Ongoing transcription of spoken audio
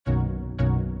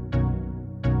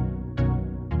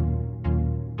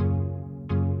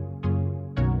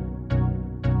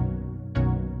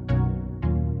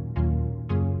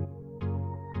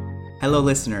Hello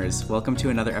listeners, welcome to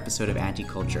another episode of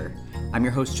Anti-Culture. I'm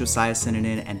your host Josiah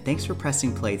Sinanen, and thanks for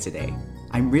pressing play today.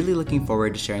 I'm really looking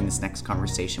forward to sharing this next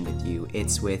conversation with you.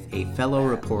 It's with a fellow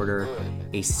reporter,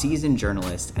 a seasoned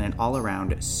journalist, and an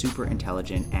all-around super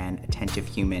intelligent and attentive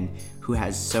human who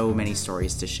has so many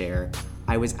stories to share.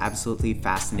 I was absolutely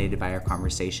fascinated by our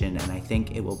conversation, and I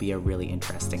think it will be a really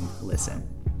interesting listen.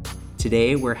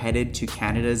 Today, we're headed to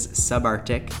Canada's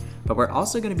subarctic, but we're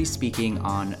also going to be speaking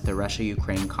on the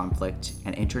Russia-Ukraine conflict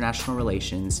and international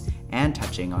relations and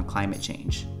touching on climate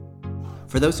change.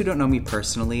 For those who don't know me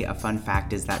personally, a fun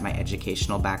fact is that my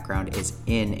educational background is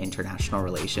in international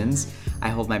relations. I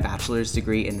hold my bachelor's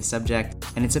degree in the subject,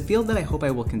 and it's a field that I hope I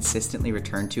will consistently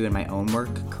return to in my own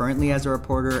work, currently as a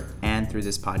reporter and through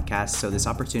this podcast, so this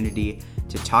opportunity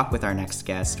to talk with our next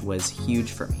guest was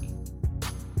huge for me.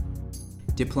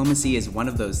 Diplomacy is one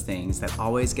of those things that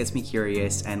always gets me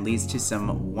curious and leads to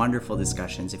some wonderful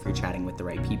discussions if you're chatting with the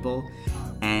right people,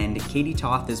 and Katie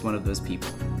Toth is one of those people.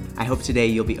 I hope today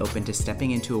you'll be open to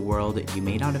stepping into a world that you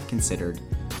may not have considered,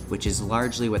 which is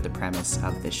largely what the premise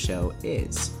of this show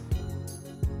is.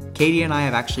 Katie and I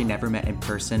have actually never met in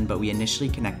person, but we initially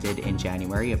connected in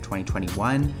January of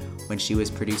 2021 when she was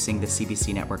producing the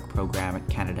CBC Network program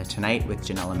Canada Tonight with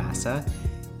Janella Massa.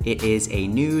 It is a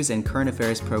news and current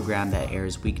affairs program that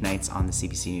airs weeknights on the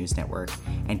CBC News Network,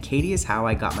 and Katie is how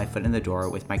I got my foot in the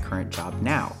door with my current job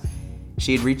now.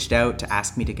 She had reached out to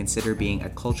ask me to consider being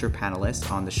a culture panelist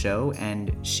on the show,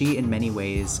 and she in many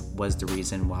ways was the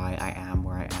reason why I am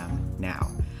where I am now.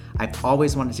 I've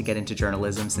always wanted to get into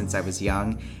journalism since I was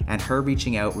young, and her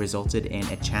reaching out resulted in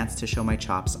a chance to show my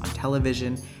chops on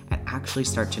television and actually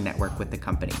start to network with the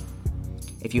company.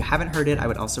 If you haven't heard it, I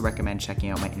would also recommend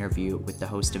checking out my interview with the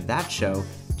host of that show,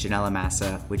 Janella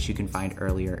Massa, which you can find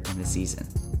earlier in the season.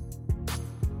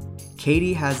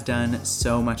 Katie has done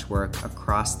so much work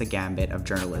across the gambit of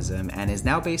journalism and is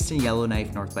now based in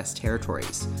Yellowknife, Northwest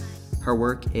Territories. Her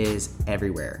work is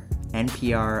everywhere.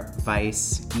 NPR,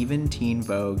 Vice, even Teen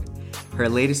Vogue. Her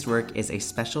latest work is a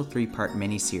special 3-part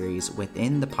miniseries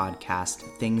within the podcast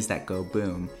Things That Go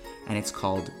Boom, and it's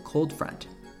called Cold Front.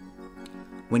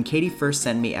 When Katie first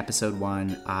sent me episode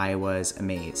 1, I was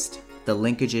amazed. The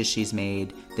linkages she's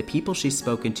made, the people she's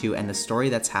spoken to, and the story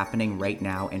that's happening right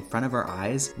now in front of our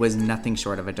eyes was nothing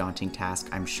short of a daunting task,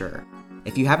 I'm sure.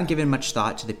 If you haven't given much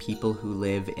thought to the people who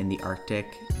live in the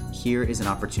Arctic, here is an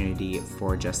opportunity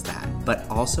for just that, but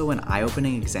also an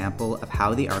eye-opening example of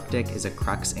how the Arctic is a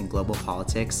crux in global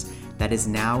politics that is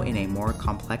now in a more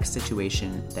complex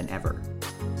situation than ever.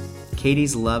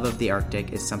 Katie's love of the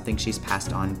Arctic is something she's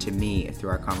passed on to me through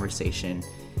our conversation,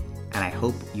 and I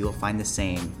hope you will find the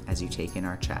same as you take in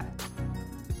our chat.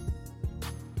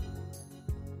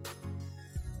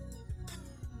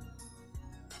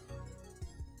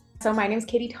 So my name is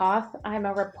Katie Toth. I'm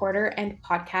a reporter and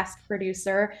podcast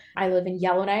producer. I live in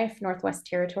Yellowknife, Northwest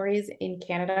Territories in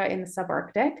Canada in the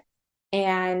subarctic.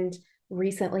 And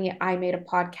recently I made a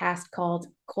podcast called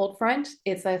Cold Front.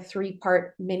 It's a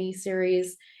 3-part mini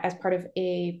series as part of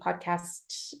a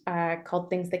podcast called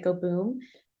Things That Go Boom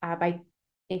by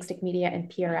Inkstick Media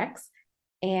and PRX.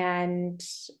 And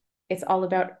it's all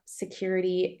about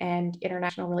security and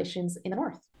international relations in the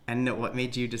North. And what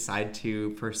made you decide to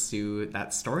pursue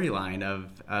that storyline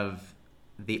of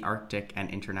the Arctic and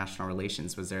international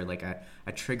relations? Was there like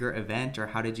a trigger event, or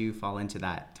how did you fall into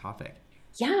that topic?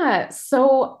 Yeah,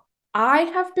 so I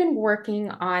have been working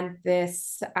on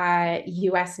this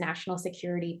U.S. national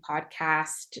security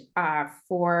podcast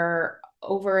for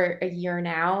over a year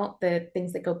now, the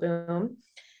Things That Go Boom.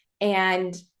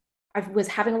 And I was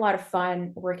having a lot of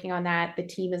fun working on that. The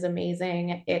team is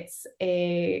amazing. It's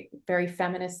a very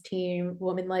feminist team,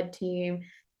 woman-led team.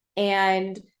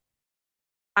 And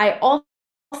I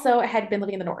also had been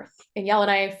living in the North, in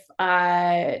Yellowknife,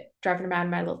 driving around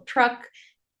in my little truck.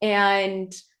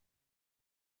 And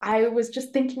I was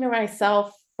just thinking to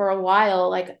myself for a while,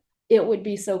 like, it would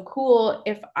be so cool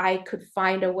if I could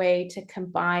find a way to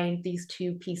combine these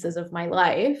two pieces of my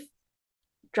life.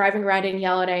 Driving around in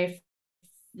Yellowknife,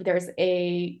 there's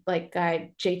a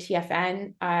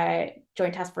JTFN,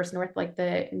 Joint Task Force North, like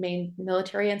the main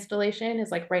military installation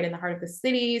is like right in the heart of the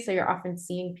city. So you're often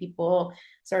seeing people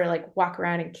sort of like walk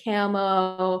around in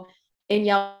camo. In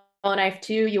Yellowknife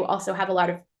too, you also have a lot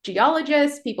of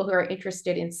geologists, people who are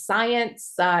interested in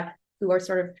science, who are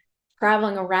sort of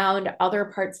traveling around other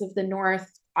parts of the North,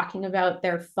 talking about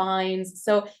their finds.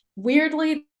 So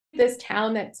weirdly, this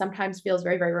town that sometimes feels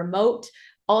very, very remote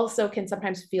also can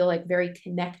sometimes feel like very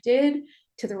connected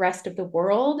to the rest of the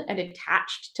world and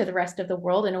attached to the rest of the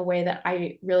world in a way that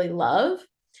I really love.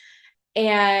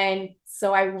 And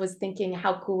so I was thinking,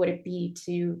 how cool would it be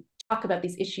to about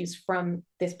these issues from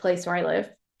this place where I live.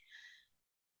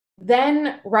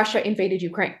 Then Russia invaded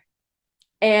Ukraine.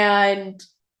 And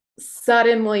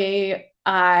suddenly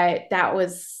that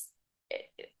was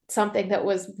something that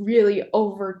was really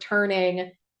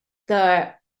overturning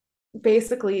the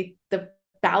basically the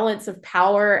balance of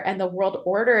power and the world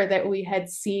order that we had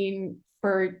seen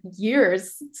for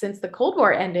years since the Cold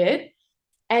War ended.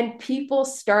 And people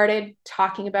started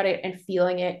talking about it and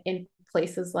feeling it in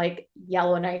places like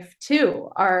Yellowknife too.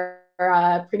 Our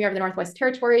Premier of the Northwest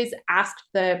Territories asked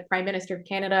the Prime Minister of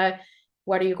Canada,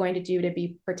 what are you going to do to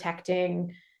be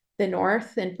protecting the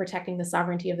North and protecting the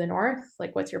sovereignty of the North?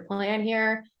 Like, what's your plan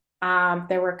here?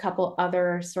 There were a couple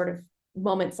other sort of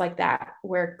moments like that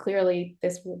where clearly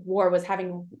this war was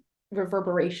having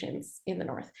reverberations in the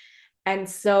North. And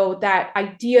so that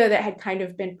idea that had kind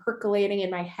of been percolating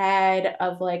in my head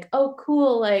of like, oh,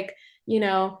 cool, like,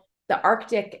 the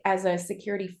Arctic as a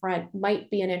security front might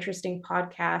be an interesting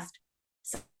podcast,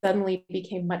 suddenly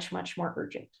became much, much more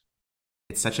urgent.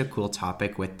 It's such a cool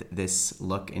topic with this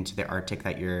look into the Arctic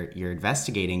that you're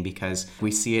investigating, because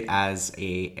we see it as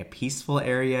a peaceful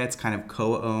area. It's kind of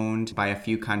co-owned by a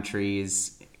few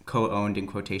countries, co-owned in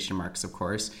quotation marks, of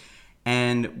course.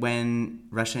 And when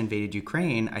Russia invaded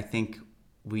Ukraine, I think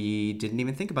we didn't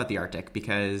even think about the Arctic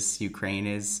because Ukraine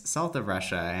is south of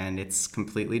Russia and it's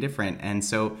completely different. And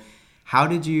so how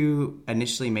did you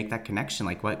initially make that connection?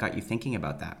 Like, what got you thinking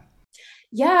about that?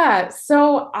 Yeah,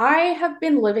 so I have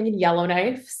been living in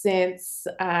Yellowknife since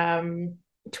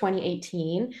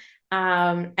 2018.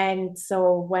 And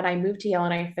so when I moved to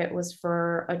Yellowknife, it was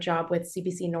for a job with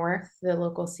CBC North, the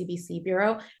local CBC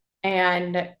bureau.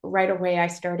 And right away, I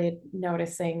started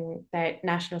noticing that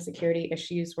national security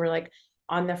issues were like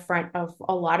on the front of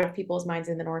a lot of people's minds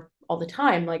in the North all the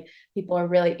time. Like, people are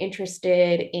really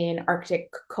interested in Arctic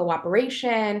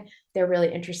cooperation. They're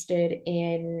really interested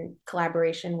in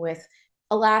collaboration with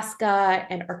Alaska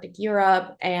and Arctic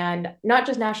Europe, and not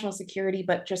just national security,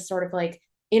 but just sort of like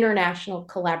international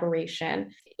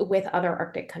collaboration with other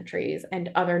Arctic countries and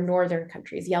other northern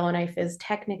countries. Yellowknife is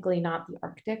technically not the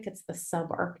Arctic, it's the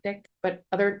subarctic, but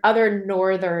other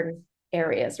northern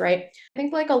areas, right? I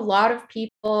think like a lot of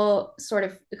people sort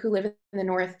of who live in the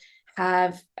north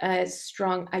have a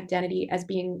strong identity as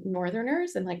being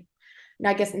northerners, and like,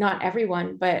 I guess not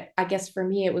everyone, but I guess for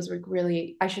me it was like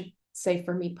really, I should say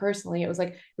for me personally, it was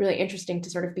like really interesting to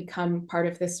sort of become part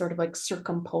of this sort of like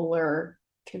circumpolar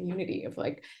community of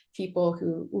like people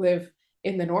who live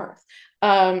in the north.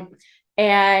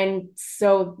 And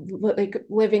so like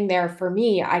living there for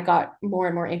me, I got more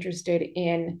and more interested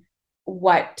in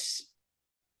what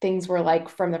things were like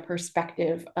from the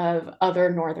perspective of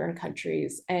other northern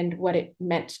countries and what it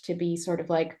meant to be sort of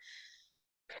like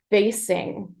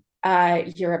facing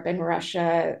Europe and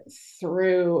Russia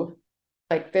through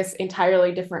like this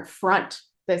entirely different front,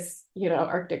 this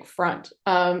Arctic front.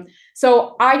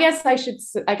 So I guess I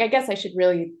should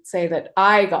really say that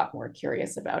I got more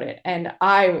curious about it, and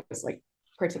I was like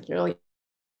particularly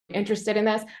interested in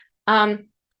this. And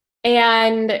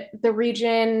the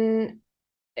region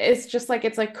is just like,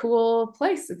 it's a cool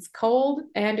place. It's cold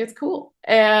and it's cool.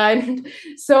 And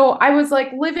so I was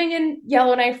like living in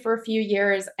Yellowknife for a few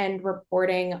years and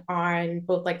reporting on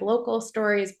both like local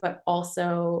stories, but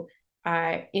also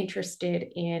interested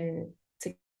in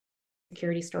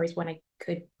security stories when I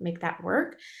could make that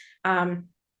work. And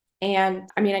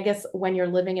I mean, I guess when you're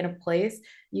living in a place,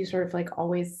 you sort of like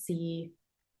always see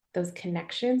those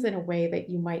connections in a way that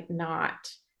you might not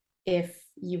if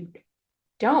you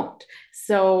don't.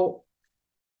 So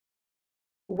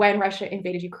when Russia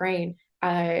invaded Ukraine,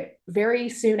 very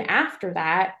soon after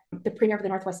that, the Premier of the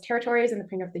Northwest Territories and the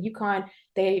Premier of the Yukon,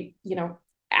 they,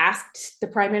 asked the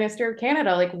Prime Minister of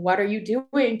Canada, like, what are you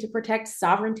doing to protect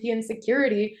sovereignty and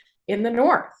security in the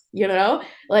North?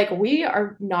 Like, we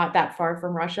are not that far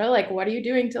from Russia. Like, what are you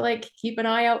doing to like keep an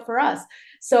eye out for us?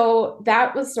 So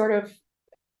that was sort of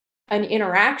an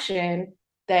interaction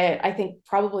that I think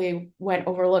probably went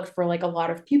overlooked for like a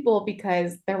lot of people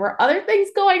because there were other things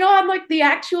going on, like the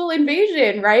actual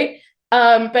invasion, right?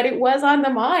 But it was on the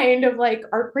mind of like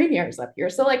our premiers up here.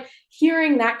 So like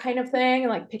hearing that kind of thing and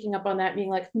like picking up on that, being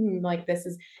like, like this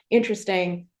is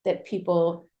interesting that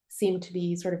people seem to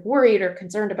be sort of worried or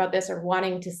concerned about this or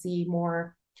wanting to see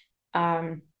more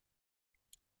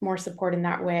support in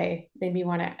that way, made me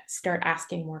want to start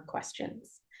asking more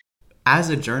questions. As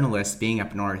a journalist being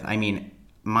up north, I mean,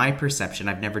 my perception,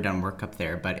 I've never done work up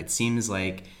there, but it seems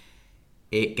like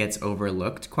it gets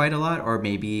overlooked quite a lot, or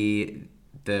maybe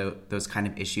those kind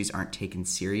of issues aren't taken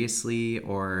seriously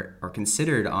or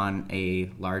considered on a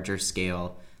larger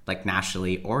scale, like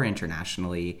nationally or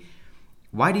internationally.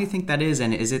 Why do you think that is?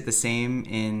 And is it the same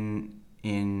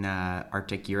in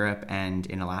Arctic Europe and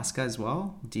in Alaska as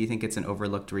well? Do you think it's an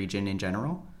overlooked region in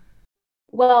general?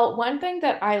 Well, one thing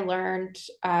that I learned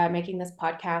making this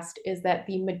podcast is that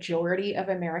the majority of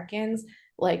Americans,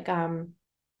 like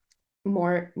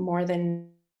more than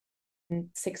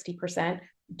 60%,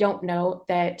 don't know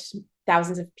that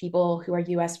thousands of people who are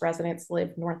US residents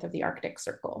live north of the Arctic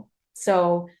Circle.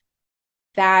 So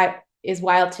that is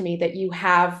wild to me that you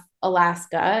have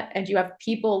Alaska and you have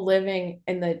people living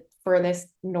in the furthest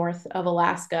north of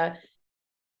Alaska,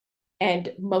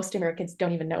 and most Americans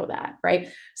don't even know that, right?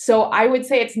 So I would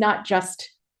say it's not just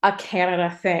a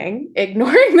Canada thing,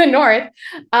 ignoring the North.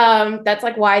 That's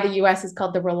like why the US is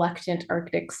called the reluctant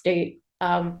Arctic state.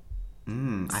 I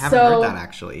haven't heard that So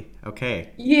actually.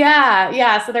 Okay.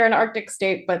 yeah. So they're an Arctic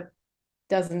state, but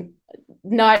doesn't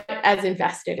not as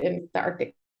invested in the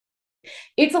Arctic.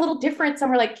 It's a little different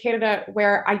somewhere like Canada,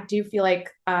 where I do feel like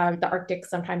the Arctic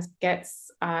sometimes gets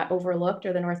overlooked,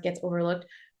 or the North gets overlooked,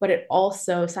 but it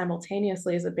also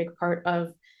simultaneously is a big part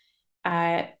of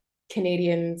uh,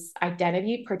 Canadians'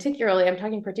 identity. Particularly, I'm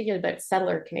talking particularly about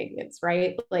settler Canadians,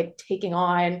 right? Like taking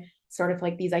on sort of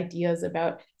like these ideas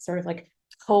about sort of like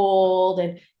cold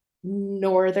and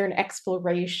northern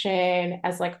exploration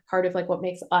as like part of like what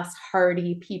makes us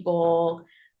hardy people.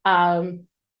 Um,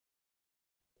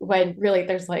 when really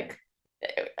there's like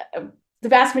the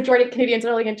vast majority of Canadians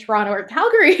are like in Toronto or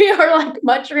Calgary or like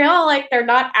Montreal. Like they're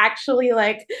not actually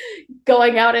like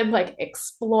going out and like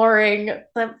exploring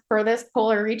the furthest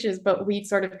polar reaches, but we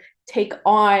sort of take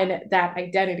on that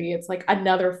identity. It's like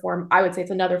another form, I would say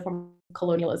it's another form of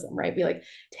colonialism, right? We like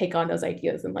take on those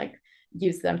ideas and like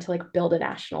use them to like build a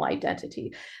national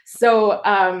identity. So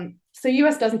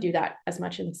US doesn't do that as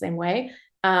much in the same way.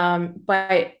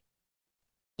 But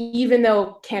even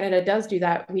though Canada does do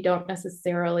that, we don't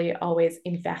necessarily always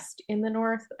invest in the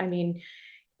North. I mean,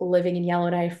 living in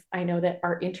Yellowknife, I know that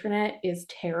our internet is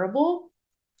terrible.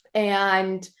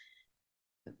 And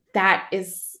that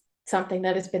is something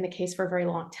that has been the case for a very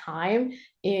long time.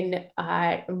 In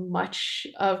much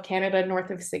of Canada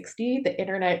north of 60, the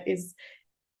internet is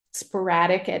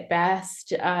sporadic at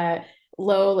best,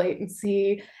 low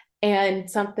latency. And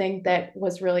something that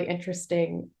was really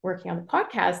interesting working on the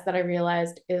podcast that I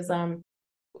realized is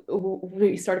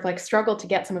we sort of like struggled to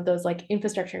get some of those like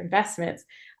infrastructure investments.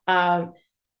 Um,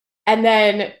 and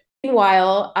then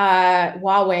meanwhile,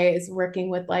 Huawei is working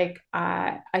with like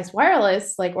Ice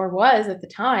Wireless, like or was at the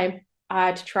time,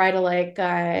 to try to like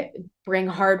bring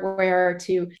hardware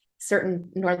to certain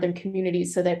northern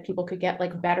communities so that people could get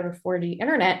like better 4G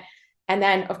internet. And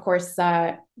then, of course,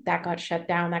 that got shut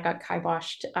down. That got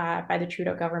kiboshed by the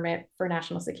Trudeau government for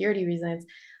national security reasons,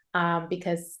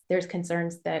 because there's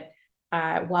concerns that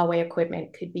Huawei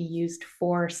equipment could be used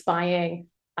for spying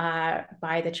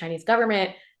by the Chinese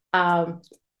government. um,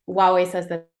 Huawei says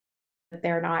that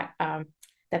they're not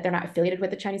affiliated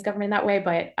with the Chinese government in that way,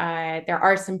 but there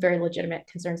are some very legitimate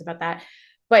concerns about that.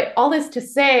 But all this to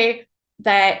say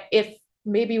that if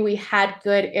maybe we had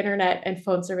good internet and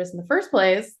phone service in the first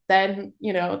place, then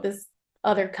this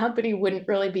other company wouldn't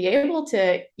really be able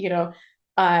to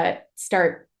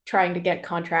start trying to get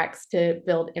contracts to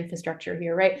build infrastructure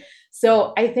here, right?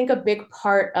 So I think a big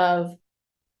part of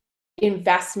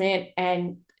investment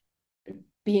and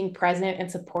being present and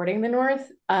supporting the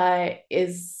North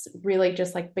is really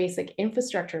just like basic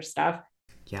infrastructure stuff.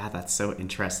 Yeah, that's so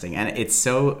interesting. And it's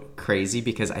so crazy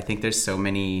because I think there's so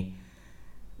many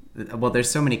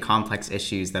complex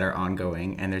issues that are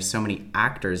ongoing and there's so many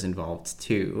actors involved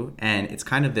too. And it's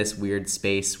kind of this weird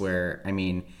space where, I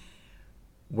mean,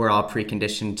 we're all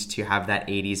preconditioned to have that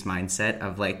 80s mindset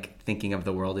of like thinking of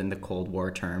the world in the Cold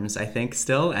War terms, I think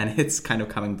still, and it's kind of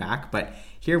coming back. But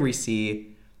here we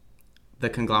see the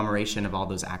conglomeration of all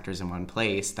those actors in one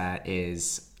place that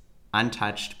is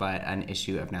untouched but an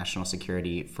issue of national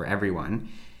security for everyone.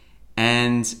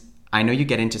 And I know you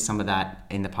get into some of that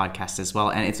in the podcast as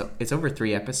well, and it's over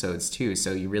 3 episodes too,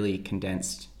 so you really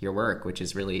condensed your work, which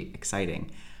is really exciting.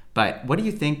 But what do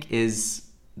you think is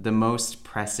the most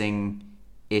pressing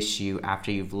issue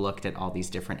after you've looked at all these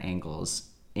different angles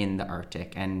in the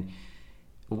Arctic? And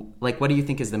like, what do you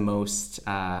think is the most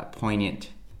poignant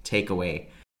takeaway?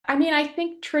 I mean, I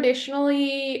think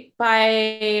traditionally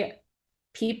by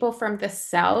people from the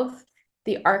South,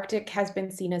 the Arctic has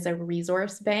been seen as a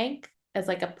resource bank, as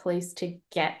like a place to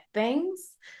get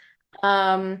things.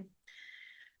 Um,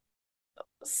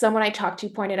 Someone I talked to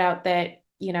pointed out that,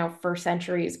 for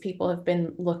centuries, people have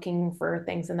been looking for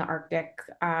things in the Arctic,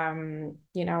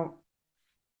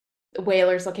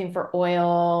 whalers looking for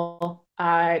oil,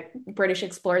 British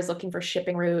explorers looking for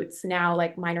shipping routes, now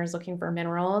like miners looking for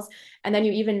minerals. And then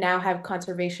you even now have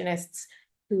conservationists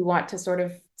who want to sort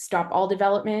of stop all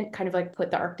development, kind of like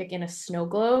put the Arctic in a snow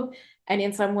globe. And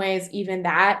in some ways, even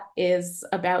that is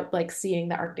about like seeing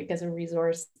the Arctic as a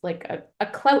resource, like a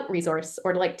clout resource,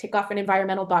 or to like tick off an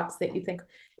environmental box that you think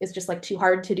is just like too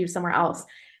hard to do somewhere else.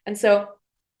 And so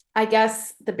I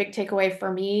guess the big takeaway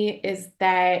for me is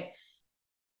that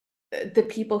the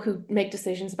people who make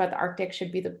decisions about the Arctic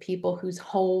should be the people whose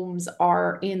homes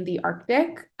are in the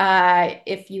Arctic.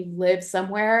 If you live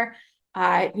somewhere,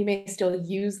 you may still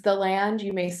use the land.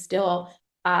 You may still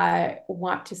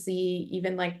want to see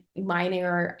even like mining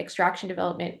or extraction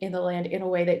development in the land in a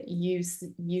way that you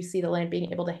see the land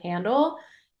being able to handle.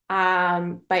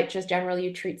 But just generally,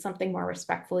 you treat something more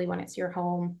respectfully when it's your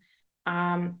home.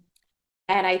 Um,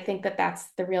 and I think that that's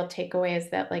the real takeaway, is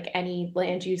that like any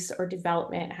land use or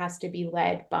development has to be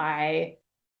led by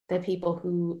the people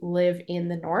who live in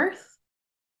the north.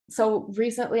 So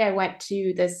recently I went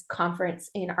to this conference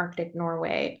in Arctic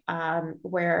Norway,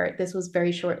 where this was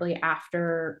very shortly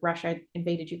after Russia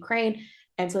invaded Ukraine.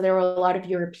 And so there were a lot of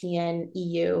European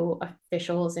EU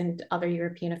officials and other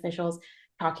European officials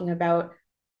talking about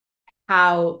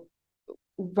how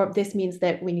this means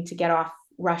that we need to get off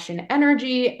Russian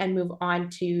energy and move on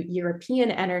to European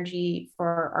energy for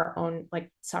our own like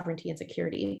sovereignty and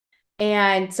security.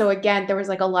 And so again, there was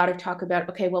like a lot of talk about,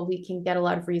 okay, well, we can get a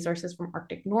lot of resources from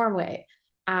Arctic Norway.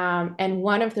 And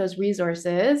one of those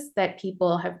resources that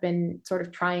people have been sort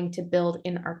of trying to build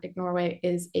in Arctic Norway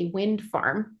is a wind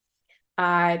farm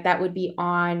that would be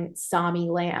on Sami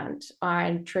land,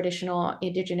 on traditional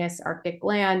indigenous Arctic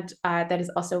land that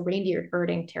is also reindeer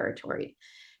herding territory.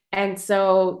 And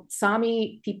so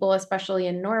Sami people, especially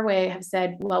in Norway, have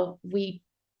said, well, we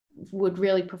would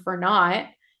really prefer not.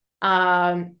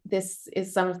 This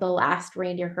is some of the last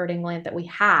reindeer herding land that we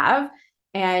have,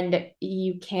 and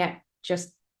you can't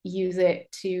just use it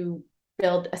to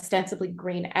build ostensibly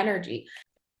green energy.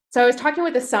 So I was talking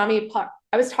with this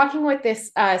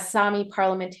Sami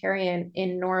parliamentarian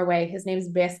in Norway. His name is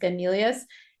Beska Nilius.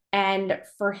 And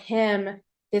for him,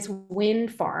 this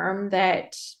wind farm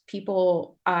that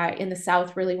people in the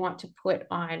South really want to put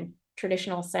on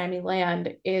traditional Sami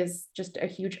land is just a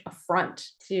huge affront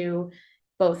to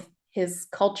both his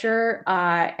culture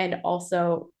and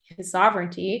also his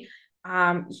sovereignty.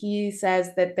 He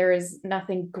says that there is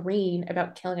nothing green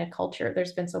about killing a culture.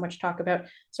 There's been so much talk about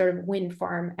sort of wind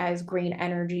farm as green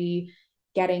energy,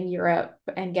 getting Europe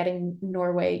and getting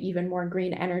Norway even more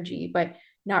green energy, but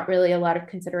not really a lot of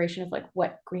consideration of like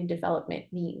what green development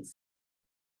means.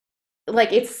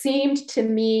 Like it seemed to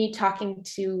me talking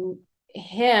to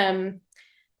him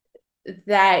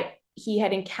that he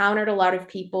had encountered a lot of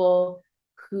people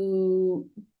who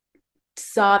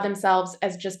saw themselves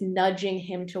as just nudging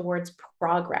him towards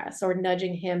progress or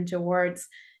nudging him towards,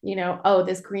 you know, oh,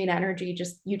 this green energy,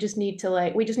 just you just need to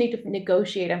like, we just need to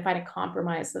negotiate and find a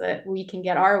compromise so that we can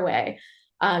get our way,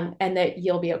 and that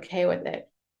you'll be okay with it.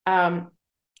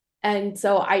 And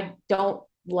so I don't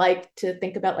like to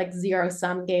think about like zero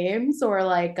sum games or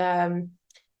like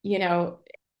you know,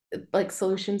 like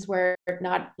solutions where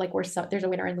not like where there's a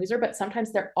winner and loser, but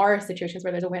sometimes there are situations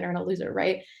where there's a winner and a loser,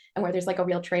 right? And where there's like a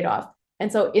real trade-off.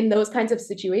 And so in those kinds of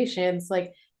situations,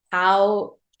 like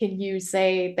how can you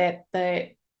say that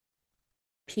the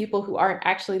people who aren't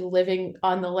actually living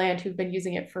on the land, who've been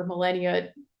using it for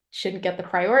millennia, shouldn't get the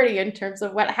priority in terms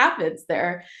of what happens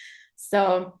there?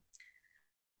 So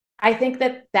I think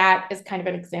that that is kind of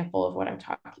an example of what I'm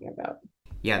talking about.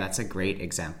 Yeah, that's a great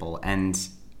example. And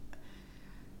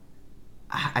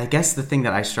I guess the thing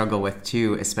that I struggle with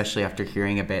too, especially after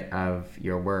hearing a bit of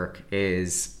your work,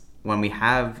 is when we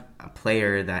have a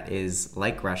player that is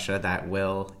like Russia that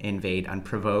will invade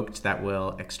unprovoked, that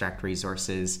will extract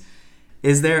resources.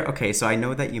 Is there, okay, so I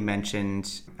know that you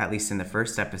mentioned, at least in the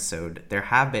first episode, there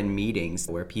have been meetings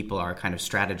where people are kind of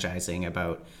strategizing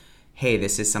about, hey,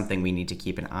 this is something we need to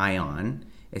keep an eye on,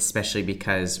 especially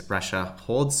because Russia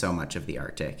holds so much of the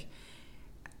Arctic.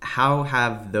 How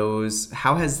has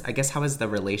the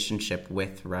relationship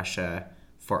with Russia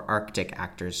for Arctic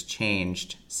actors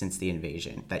changed since the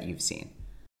invasion that you've seen?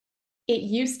 It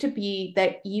used to be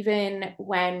that even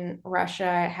when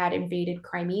Russia had invaded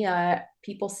Crimea,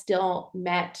 people still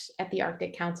met at the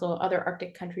Arctic Council, other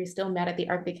Arctic countries still met at the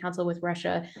Arctic Council with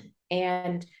Russia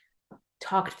and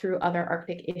talked through other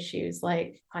Arctic issues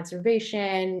like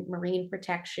conservation, marine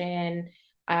protection.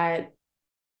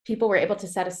 People were able to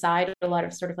set aside a lot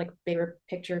of sort of like bigger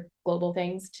picture global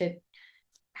things to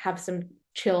have some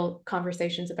chill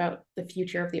conversations about the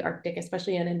future of the Arctic,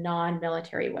 especially in a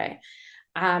non-military way.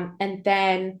 And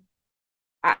then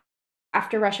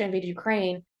after Russia invaded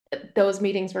Ukraine, those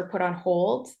meetings were put on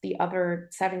hold. The other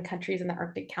 7 countries in the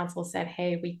Arctic Council said,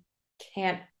 hey, we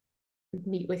can't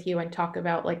meet with you and talk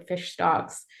about like fish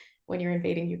stocks when you're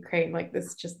invading Ukraine. Like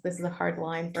this is a hard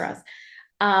line for us.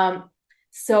 Um,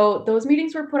 so those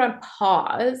meetings were put on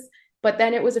pause, but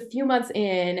then it was a few months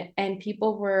in, and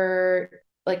people were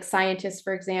like scientists,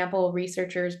 for example,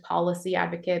 researchers, policy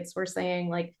advocates were saying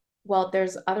like, well,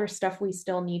 there's other stuff we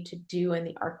still need to do in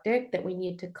the Arctic that we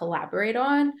need to collaborate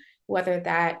on, whether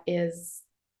that is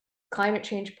climate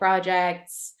change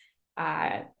projects,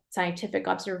 uh, scientific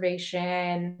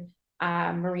observation,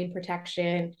 marine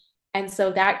protection. And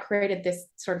so that created this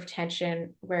sort of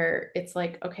tension where it's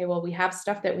like, okay, well, we have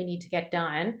stuff that we need to get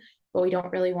done, but we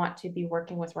don't really want to be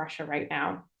working with Russia right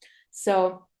now.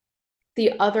 So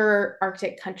the other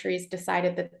Arctic countries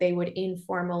decided that they would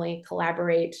informally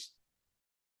collaborate.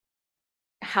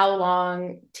 How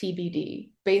long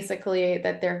TBD? Basically,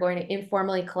 that they're going to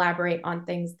informally collaborate on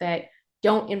things that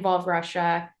don't involve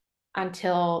Russia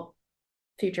until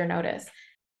future notice.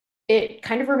 It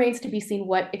kind of remains to be seen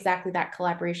what exactly that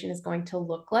collaboration is going to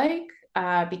look like,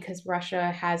 because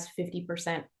Russia has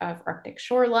 50% of Arctic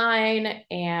shoreline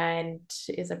and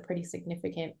is a pretty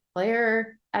significant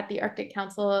player at the Arctic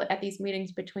Council at these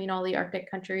meetings between all the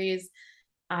Arctic countries.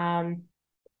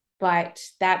 But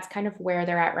that's kind of where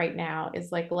they're at right now,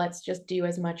 is like, let's just do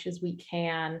as much as we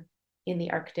can in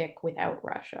the Arctic without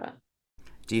Russia.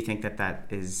 Do you think that that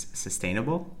is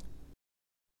sustainable?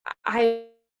 I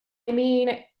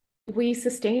mean, we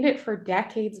sustained it for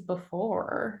decades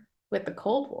before with the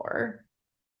Cold War,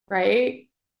 right?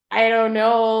 I don't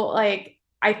know. Like,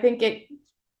 I think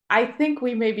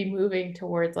we may be moving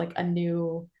towards like a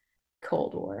new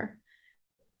Cold War.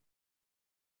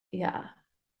 Yeah.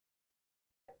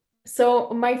 So,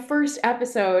 my first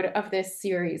episode of this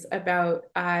series about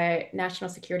national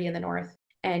security in the North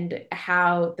and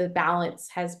how the balance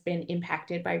has been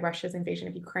impacted by Russia's invasion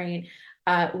of Ukraine,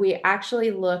 we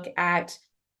actually look at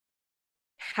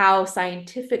how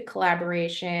scientific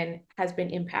collaboration has been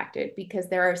impacted, because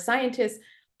there are scientists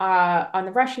on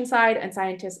the Russian side and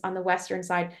scientists on the Western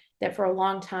side that for a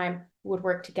long time would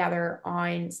work together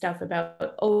on stuff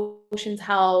about oceans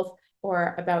health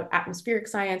or about atmospheric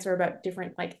science or about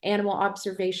different like animal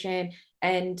observation.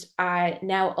 And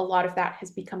now a lot of that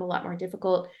has become a lot more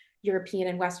difficult. European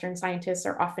and Western scientists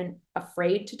are often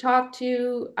afraid to talk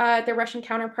to their Russian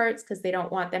counterparts because they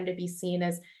don't want them to be seen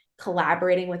as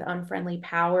collaborating with unfriendly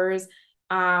powers.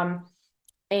 And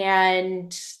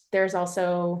there's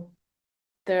also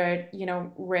the,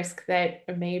 risk that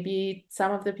maybe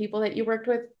some of the people that you worked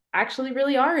with actually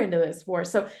really are into this war.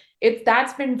 So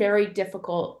that's been very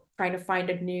difficult trying to find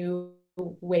a new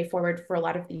way forward for a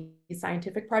lot of these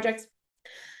scientific projects.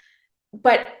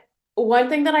 But one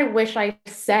thing that I wish I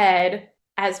said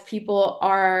as people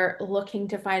are looking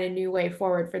to find a new way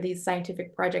forward for these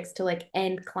scientific projects to like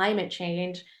end climate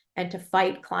change and to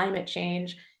fight climate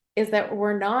change is that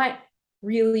we're not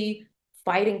really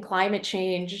fighting climate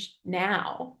change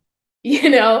now.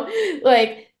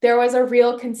 Like there was a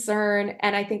real concern,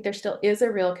 and I think there still is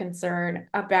a real concern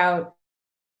about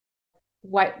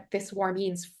what this war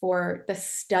means for the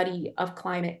study of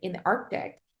climate in the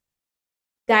Arctic.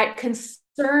 That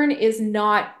concern is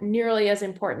not nearly as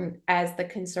important as the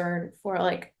concern for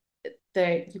like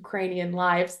the Ukrainian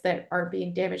lives that are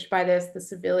being damaged by this, the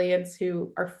civilians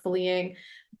who are fleeing.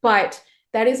 But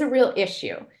that is a real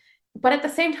issue. But at the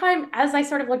same time, as I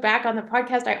sort of look back on the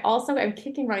podcast, I also am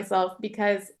kicking myself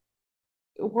because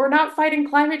we're not fighting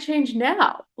climate change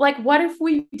now. Like, what if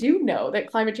we do know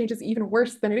that climate change is even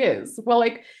worse than it is? Well,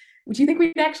 like, do you think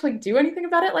we'd actually do anything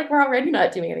about it? Like, we're already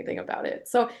not doing anything about it.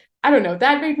 So I don't know.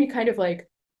 That made me kind of like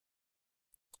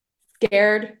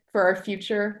scared for our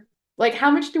future. Like,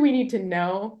 how much do we need to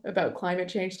know about climate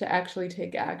change to actually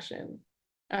take action?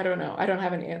 I don't know. I don't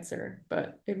have an answer,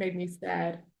 but it made me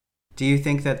sad. Do you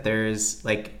think that there's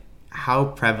like, how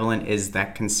prevalent is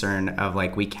that concern of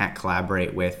like we can't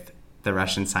collaborate with the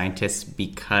Russian scientists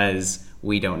because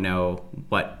we don't know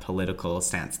what political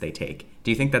stance they take? Do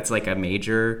you think that's like a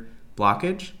major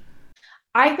blockage?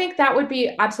 I think that would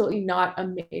be absolutely not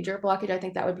a major blockage. I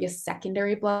think that would be a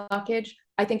secondary blockage.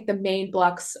 I think the main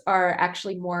blocks are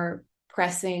actually more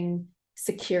pressing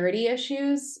security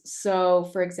issues. So,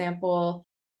 for example,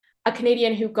 a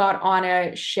Canadian who got on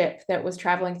a ship that was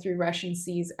traveling through Russian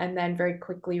seas and then very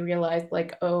quickly realized,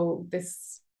 like, oh,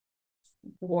 this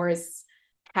war is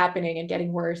happening and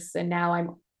getting worse. And now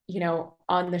I'm,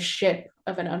 on the ship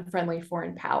of an unfriendly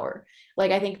foreign power.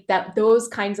 Like, I think that those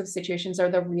kinds of situations are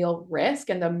the real risk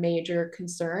and the major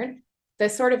concern. The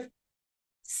sort of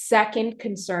second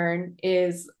concern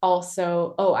is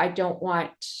also, oh, I don't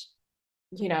want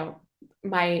you know,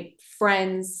 my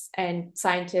friends and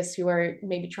scientists who are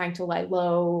maybe trying to lie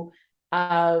low,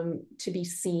 to be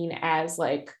seen as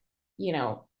like, you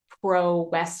know,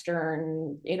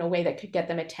 pro-Western in a way that could get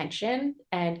them attention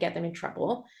and get them in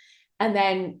trouble. And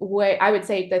then what I would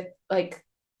say that like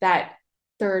that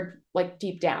third, like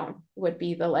deep down would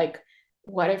be the like,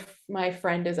 what if my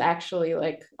friend is actually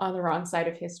like on the wrong side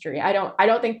of history? I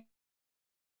don't think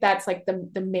that's like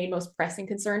the main most pressing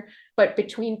concern. But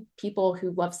between people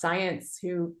who love science,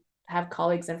 who have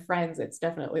colleagues and friends, it's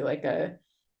definitely like a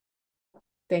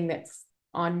thing that's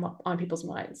on people's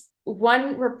minds.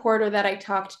 One reporter that I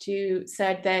talked to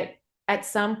said that at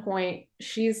some point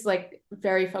she's like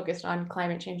very focused on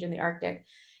climate change in the Arctic,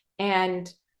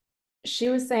 and she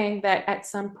was saying that at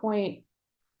some point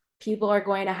people are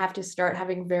going to have to start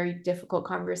having very difficult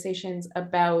conversations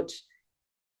about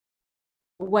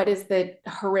what is the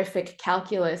horrific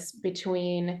calculus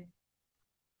between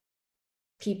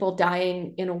people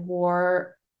dying in a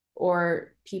war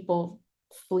or people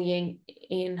fleeing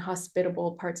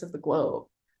inhospitable parts of the globe.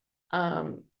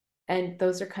 Um, and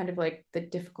those are kind of like the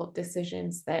difficult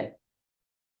decisions that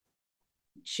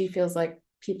she feels like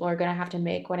people are going to have to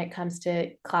make when it comes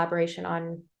to collaboration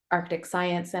on Arctic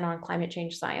science and on climate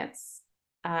change science.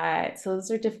 So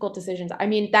those are difficult decisions. I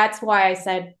mean, that's why I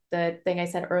said the thing I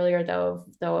said earlier, though,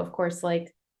 of course,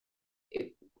 like,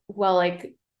 well,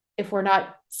 like if we're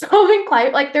not solving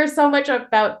climate, like there's so much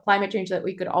about climate change that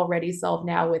we could already solve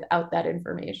now without that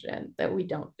information that we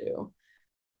don't do.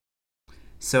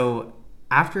 So,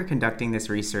 after conducting this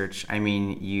research, I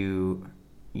mean,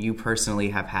 you personally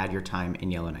have had your time in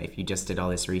Yellowknife. You just did all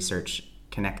this research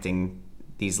connecting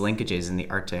these linkages in the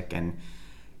Arctic, and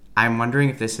I'm wondering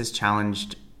if this has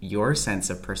challenged your sense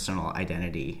of personal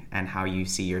identity and how you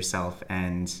see yourself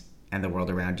and the world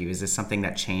around you. Is this something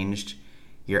that changed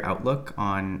your outlook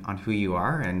on who you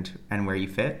are and where you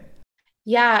fit?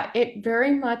 Yeah, it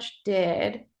very much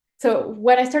did. So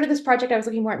when I started this project, I was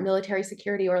looking more at military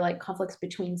security or like conflicts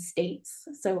between states.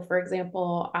 So, for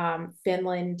example,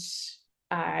 Finland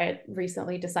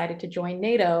recently decided to join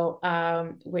NATO,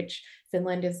 which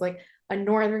Finland is like a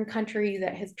northern country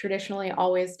that has traditionally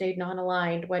always stayed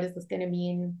non-aligned. What is this going to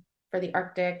mean for the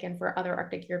Arctic and for other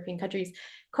Arctic European countries?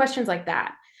 Questions like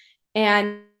that.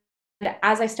 And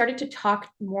as I started to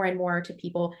talk more and more to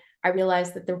people, I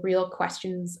realized that the real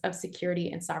questions of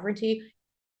security and sovereignty,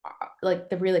 like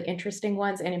the really interesting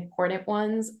ones and important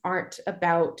ones, aren't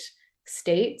about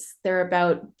states. They're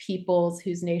about peoples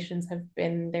whose nations have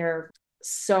been there.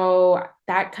 So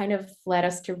that kind of led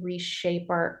us to reshape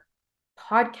our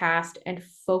podcast and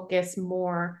focus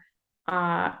more,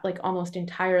 like almost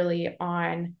entirely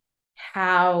on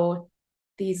how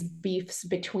these beefs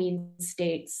between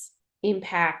states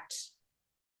impact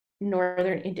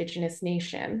northern indigenous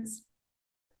nations.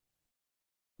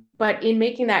 But in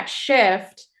making that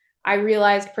shift, I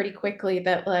realized pretty quickly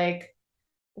that like,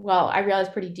 well, I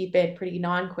realized pretty deep in, pretty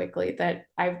non-quickly that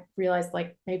I realized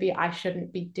like maybe I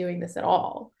shouldn't be doing this at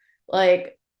all.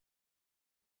 Like,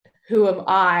 who am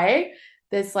I,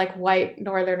 this like white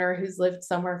northerner who's lived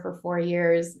somewhere for 4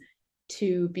 years,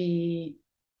 to be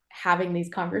having these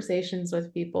conversations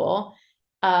with people?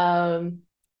 But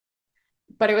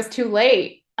it was too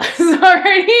late. I was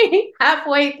already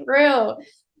halfway through.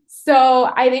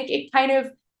 So I think it kind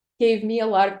of gave me a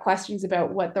lot of questions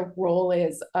about what the role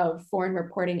is of foreign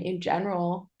reporting in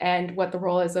general and what the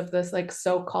role is of this like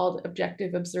so-called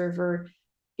objective observer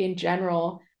in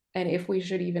general, and if we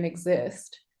should even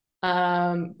exist.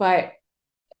 But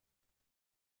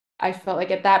I felt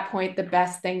like at that point, the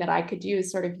best thing that I could do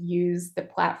is sort of use the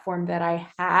platform that I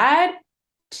had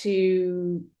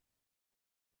to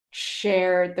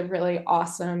share the really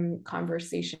awesome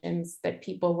conversations that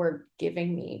people were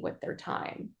giving me with their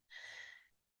time.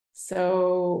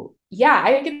 So, yeah,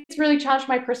 I think it's really challenged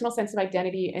my personal sense of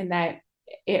identity in that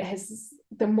it has,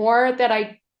 the more that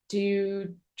I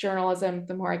do journalism,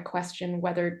 the more I question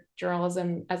whether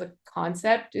journalism as a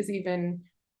concept is even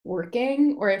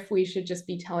working or if we should just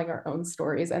be telling our own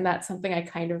stories. And that's something I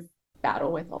kind of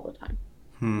battle with all the time.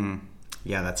 Hmm.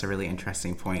 Yeah, that's a really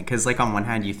interesting point. Because, like, on one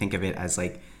hand, you think of it as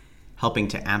like helping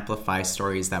to amplify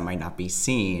stories that might not be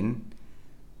seen,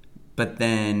 but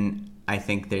then I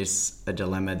think there's a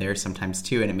dilemma there sometimes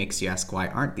too, and it makes you ask, why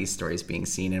aren't these stories being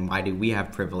seen, and why do we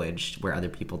have privilege where other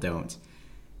people don't?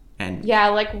 And Yeah,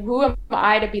 like who am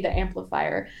I to be the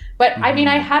amplifier? But I mean,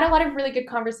 I mm-hmm. had a lot of really good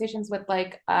conversations with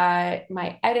like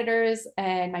my editors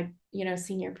and my, you know,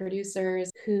 senior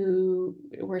producers who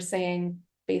were saying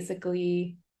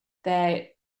basically that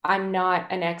I'm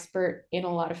not an expert in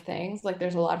a lot of things. Like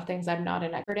there's a lot of things I'm not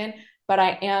an expert in, but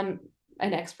I am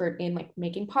an expert in like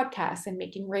making podcasts and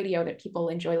making radio that people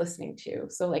enjoy listening to.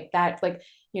 So like that, like,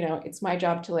 it's my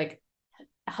job to like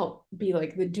help be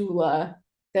like the doula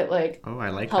that like Oh, I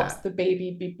like helps that. the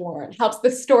baby be born, helps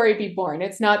the story be born.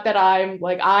 It's not that I'm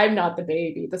not the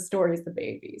baby, the story's the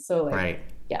baby. So like, Right.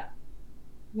 yeah,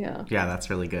 yeah. Yeah, that's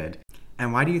really good.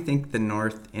 And why do you think the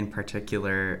North in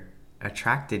particular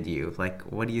attracted you? Like,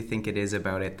 what do you think it is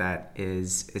about it that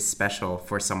is special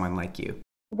for someone like you?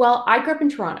 Well, I grew up in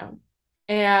Toronto.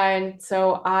 And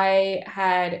so I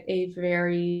had a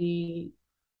very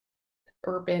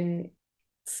urban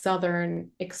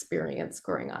southern experience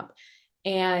growing up.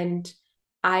 And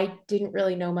I didn't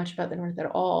really know much about the North at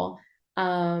all.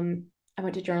 I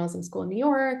went to journalism school in New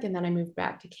York, and then I moved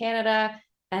back to Canada.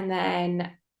 And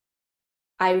then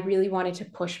I really wanted to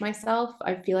push myself.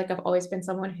 I feel like I've always been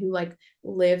someone who like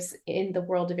lives in the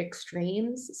world of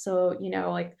extremes. So,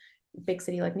 like big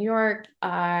city like New York.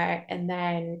 And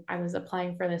then I was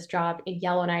applying for this job in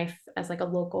Yellowknife as like a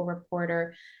local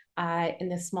reporter in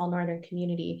this small northern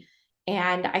community.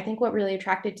 And I think what really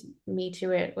attracted me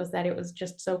to it was that it was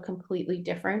just so completely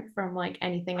different from like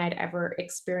anything I'd ever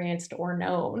experienced or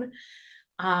known.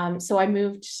 So I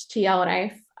moved to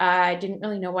Yellowknife. I didn't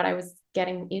really know what I was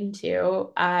getting into.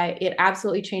 It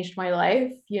absolutely changed my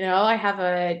life. I have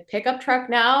a pickup truck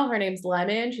now. Her name's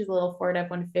Lemon. She's a little Ford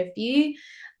F-150.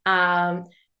 Um,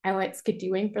 I went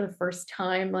skidooing for the first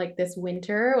time like this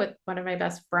winter with one of my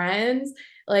best friends.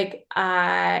 Like,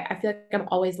 I feel like I'm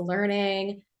always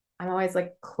learning. I'm always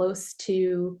like close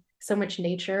to so much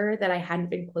nature that I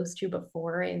hadn't been close to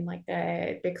before in like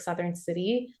a big southern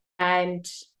city. And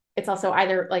it's also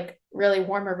either like really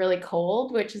warm or really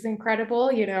cold, which is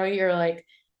incredible. You're like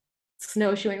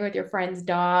snowshoeing with your friend's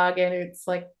dog and it's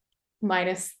like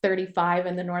minus 35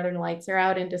 and the northern lights are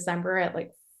out in December at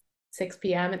like 6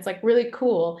 p.m. It's like really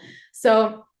cool.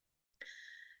 So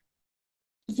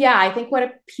yeah, I think what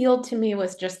appealed to me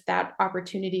was just that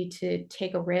opportunity to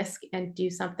take a risk and do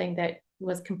something that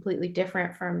was completely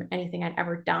different from anything I'd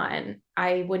ever done.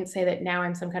 I wouldn't say that now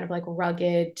I'm some kind of like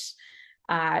rugged,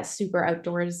 super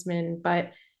outdoorsman,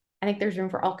 but I think there's room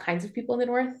for all kinds of people in the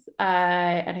North.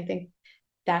 And I think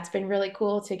that's been really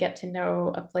cool to get to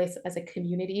know a place as a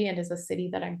community and as a city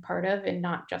that I'm part of and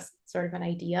not just sort of an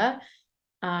idea.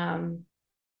 Um,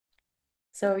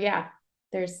 so yeah,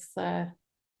 there's a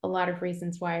lot of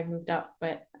reasons why I moved up,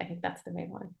 but I think that's the main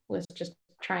one was just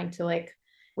trying to like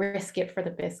risk it for the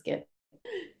biscuit.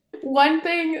 One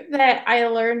thing that I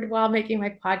learned while making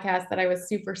my podcast that I was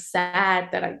super sad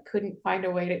that I couldn't find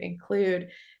a way to include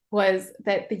was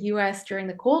that the US during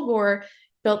the Cold War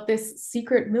built this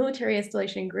secret military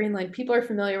installation in Greenland. People are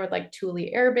familiar with like Thule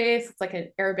Air Base. It's like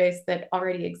an air base that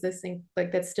already exists in,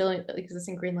 like that still exists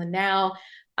in Greenland now.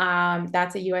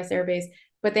 That's a US air base,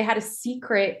 but they had a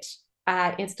secret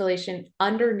installation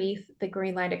underneath the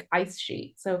Greenlandic ice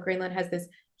sheet. So Greenland has this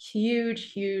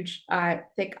huge,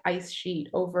 thick ice sheet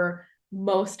over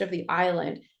most of the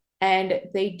island. And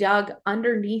they dug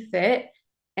underneath it.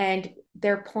 And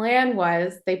their plan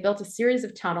was they built a series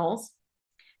of tunnels.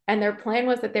 And their plan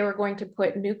was that they were going to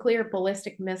put nuclear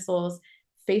ballistic missiles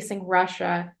facing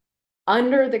Russia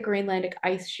under the Greenlandic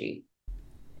ice sheet.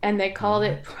 And they called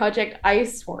it What? Project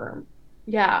Iceworm.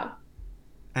 Yeah,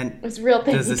 And it's a real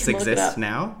thing. does You this can look it exist up.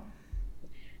 now?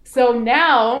 So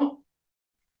now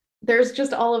there's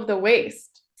just all of the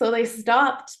waste. So they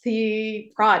stopped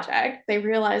the project. They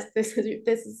realized this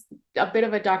is a bit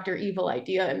of a Dr. Evil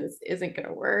idea and this isn't going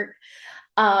to work.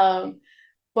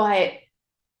 But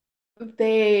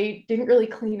they didn't really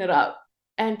clean it up.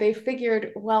 And they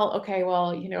figured, well, okay,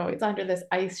 well, it's under this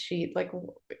ice sheet. Like,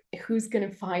 who's going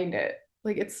to find it?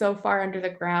 Like, it's so far under the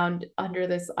ground, under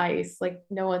this ice. Like,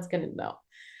 no one's going to know.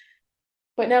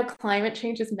 But now climate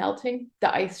change is melting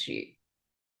the ice sheet.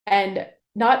 And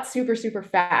not super, super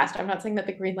fast. I'm not saying that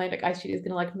the Greenlandic ice sheet is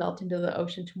going to like melt into the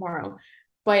ocean tomorrow.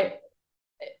 But,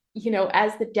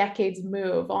 as the decades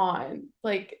move on,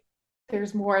 like,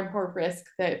 there's more and more risk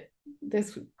that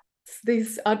this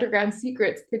these underground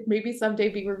secrets could maybe someday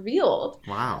be revealed.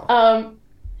 Wow.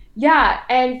 Yeah,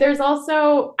 and there's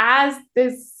also as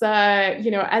this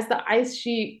as the ice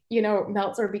sheet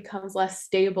melts or becomes less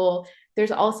stable,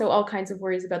 there's also all kinds of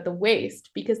worries about the waste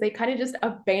because they kind of just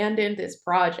abandoned this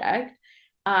project.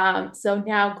 So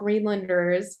now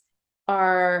Greenlanders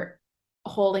are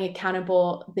holding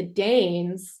accountable the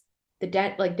Danes,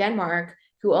 like Denmark,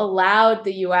 who allowed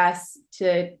the US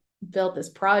to build this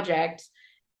project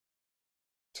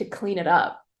to clean it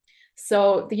up.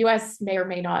 So the US may or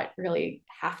may not really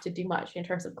have to do much in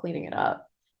terms of cleaning it up.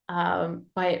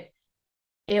 But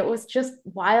it was just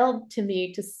wild to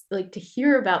me to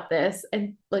hear about this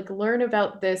and like learn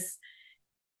about this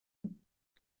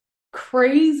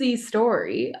crazy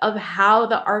story of how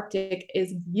the Arctic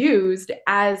is used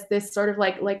as this sort of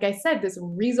like I said, this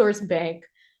resource bank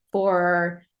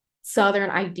for Southern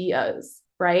ideas,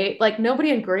 right? Like nobody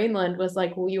in Greenland was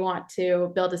like, well, you want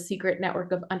to build a secret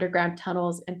network of underground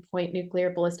tunnels and point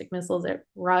nuclear ballistic missiles at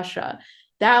Russia.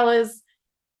 That was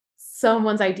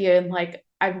someone's idea. And like,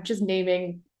 I'm just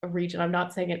naming a region. I'm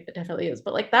not saying it definitely is,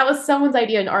 but like that was someone's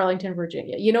idea in Arlington,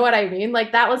 Virginia. You know what I mean?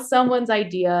 Like that was someone's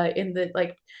idea in the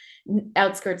like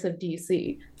outskirts of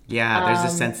DC. Yeah,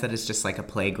 there's a sense that it's just like a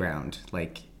playground.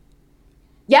 Like,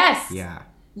 Yes, yeah.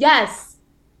 yes,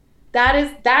 that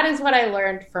is what I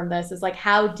learned from this is like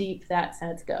how deep that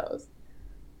sense goes.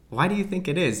 Why do you think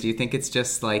it is? Do you think it's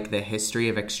just like the history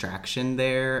of extraction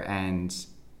there and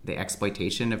the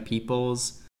exploitation of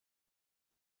peoples?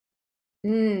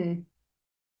 Mm.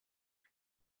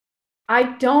 I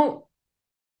don't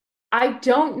I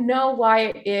don't know why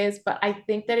it is, but I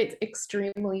think that it's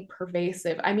extremely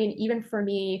pervasive. I mean, even for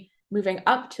me moving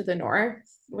up to the north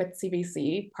with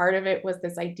CBC, part of it was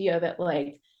this idea that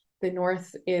like the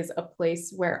north is a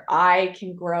place where I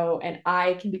can grow and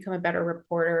I can become a better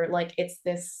reporter. Like it's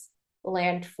this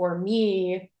land for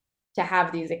me to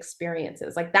have these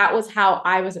experiences. Like that was how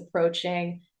I was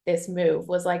approaching this move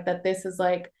was like that this is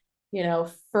like,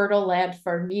 fertile land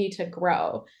for me to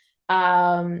grow.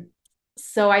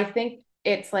 So I think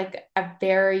it's like a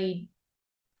very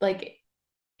like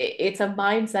it's a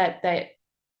mindset that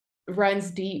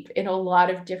runs deep in a lot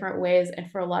of different ways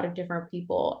and for a lot of different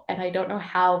people. And I don't know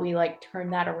how we like turn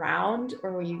that around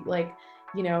or we like,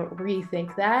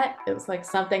 rethink that. It's like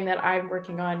something that I'm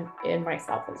working on in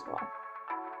myself as well.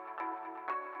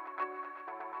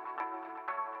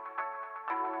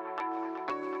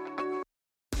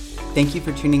 Thank you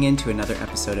for tuning in to another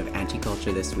episode of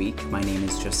Anti-Culture This Week. My name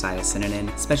is Josiah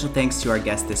Sinanen. Special thanks to our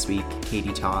guest this week,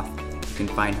 Katie Toth. You can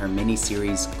find her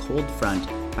mini-series Cold Front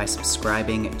by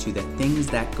subscribing to the Things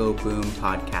That Go Boom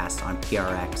podcast on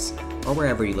PRX or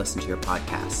wherever you listen to your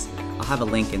podcasts. I'll have a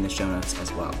link in the show notes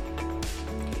as well.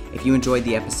 If you enjoyed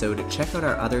the episode, check out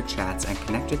our other chats and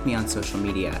connect with me on social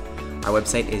media. Our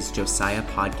website is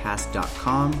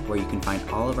josiahpodcast.com, where you can find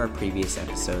all of our previous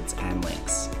episodes and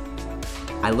links.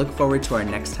 I look forward to our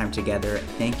next time together.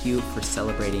 Thank you for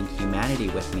celebrating humanity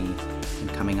with me and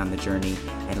coming on the journey.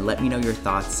 And let me know your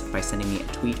thoughts by sending me a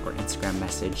tweet or Instagram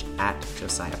message at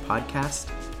Josiah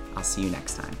Podcast. I'll see you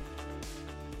next time.